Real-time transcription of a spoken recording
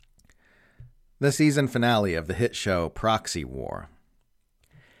The season finale of the hit show Proxy War.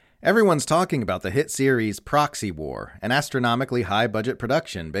 Everyone's talking about the hit series Proxy War, an astronomically high-budget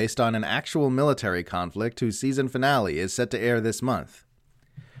production based on an actual military conflict whose season finale is set to air this month.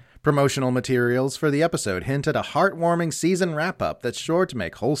 Promotional materials for the episode hint at a heartwarming season wrap-up that's sure to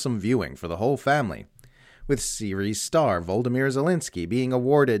make wholesome viewing for the whole family, with series star Volodymyr Zelensky being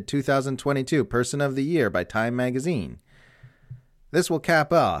awarded 2022 Person of the Year by Time magazine. This will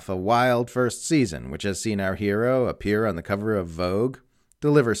cap off a wild first season, which has seen our hero appear on the cover of Vogue,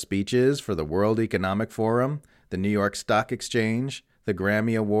 deliver speeches for the World Economic Forum, the New York Stock Exchange, the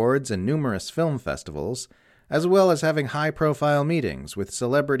Grammy Awards, and numerous film festivals, as well as having high-profile meetings with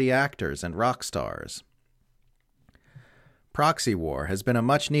celebrity actors and rock stars. Proxy War has been a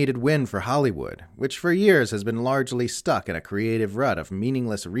much-needed win for Hollywood, which for years has been largely stuck in a creative rut of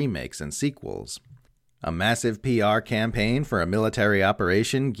meaningless remakes and sequels. A massive PR campaign for a military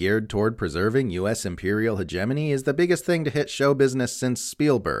operation geared toward preserving U.S. imperial hegemony is the biggest thing to hit show business since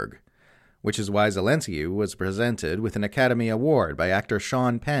Spielberg, which is why Zelensky was presented with an Academy Award by actor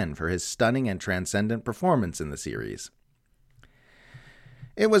Sean Penn for his stunning and transcendent performance in the series.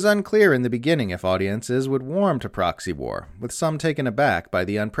 It was unclear in the beginning if audiences would warm to Proxy War, with some taken aback by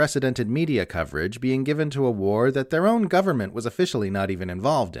the unprecedented media coverage being given to a war that their own government was officially not even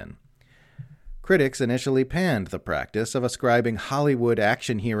involved in. Critics initially panned the practice of ascribing Hollywood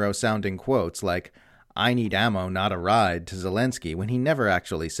action hero-sounding quotes like, "I need ammo, not a ride," to Zelensky when he never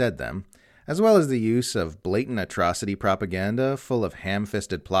actually said them, as well as the use of blatant atrocity propaganda full of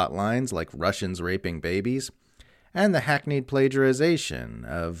ham-fisted plot lines like Russians raping babies, and the hackneyed plagiarization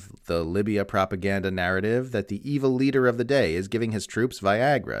of the Libya propaganda narrative that the evil leader of the day is giving his troops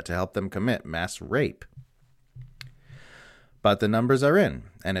Viagra to help them commit mass rape. But the numbers are in,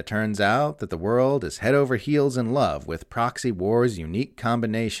 and it turns out that the world is head over heels in love with Proxy War's unique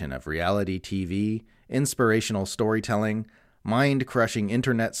combination of reality TV, inspirational storytelling, mind-crushing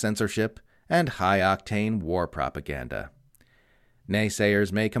internet censorship, and high-octane war propaganda.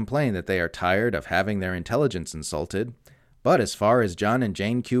 Naysayers may complain that they are tired of having their intelligence insulted, but as far as John and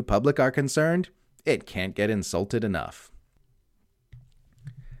Jane Q. Public are concerned, it can't get insulted enough.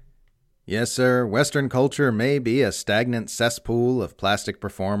 Yes, sir, Western culture may be a stagnant cesspool of plastic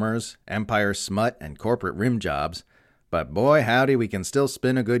performers, empire smut, and corporate rim jobs, but boy howdy we can still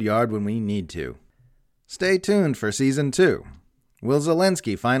spin a good yard when we need to. Stay tuned for Season 2. Will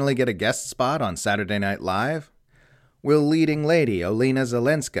Zelensky finally get a guest spot on Saturday Night Live? Will leading lady Olena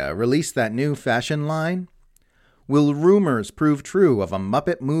Zelenska release that new fashion line? Will rumors prove true of a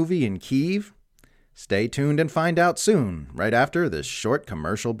Muppet movie in Kyiv? Stay tuned and find out soon, right after this short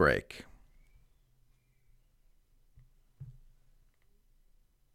commercial break.